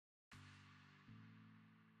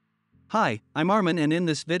Hi, I'm Armin, and in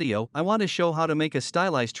this video I want to show how to make a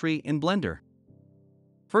stylized tree in Blender.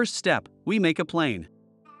 First step, we make a plane.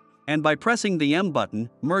 And by pressing the M button,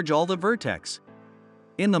 merge all the vertex.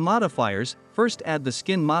 In the modifiers, first add the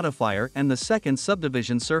skin modifier and the second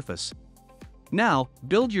subdivision surface. Now,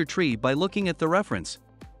 build your tree by looking at the reference.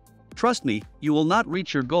 Trust me, you will not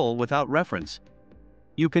reach your goal without reference.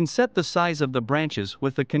 You can set the size of the branches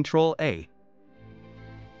with the Ctrl A.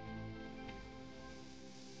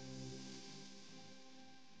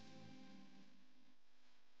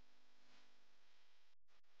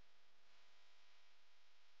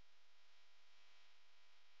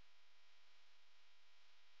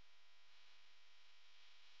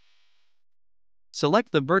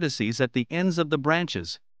 Select the vertices at the ends of the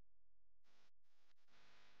branches.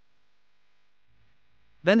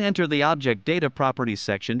 Then enter the Object Data Properties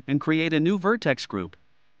section and create a new vertex group.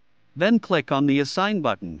 Then click on the Assign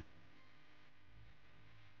button.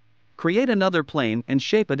 Create another plane and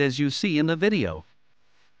shape it as you see in the video,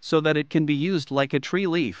 so that it can be used like a tree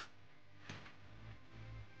leaf.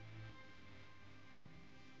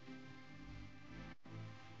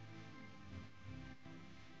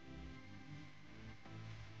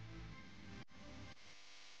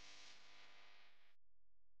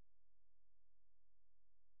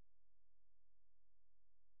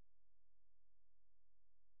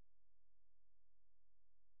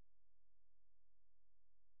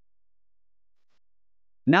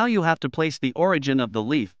 Now you have to place the origin of the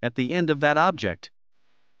leaf at the end of that object.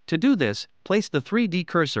 To do this, place the 3D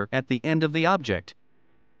cursor at the end of the object.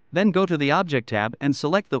 Then go to the Object tab and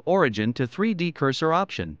select the Origin to 3D Cursor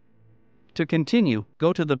option. To continue,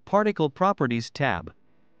 go to the Particle Properties tab.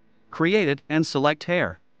 Create it and select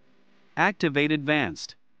Hair. Activate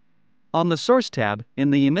Advanced. On the Source tab,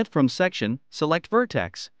 in the Emit From section, select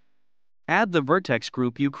Vertex. Add the vertex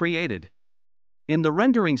group you created. In the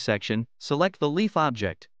Rendering section, select the leaf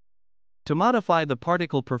object. To modify the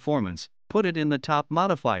particle performance, put it in the top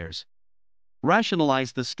modifiers.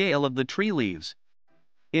 Rationalize the scale of the tree leaves.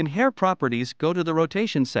 In Hair Properties, go to the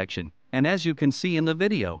Rotation section, and as you can see in the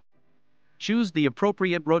video, choose the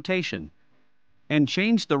appropriate rotation and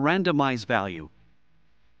change the randomize value.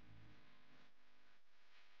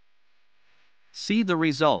 See the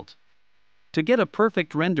result. To get a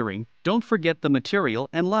perfect rendering, don't forget the material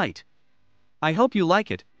and light. I hope you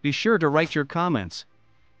like it. Be sure to write your comments.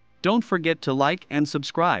 Don't forget to like and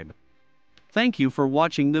subscribe. Thank you for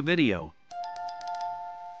watching the video.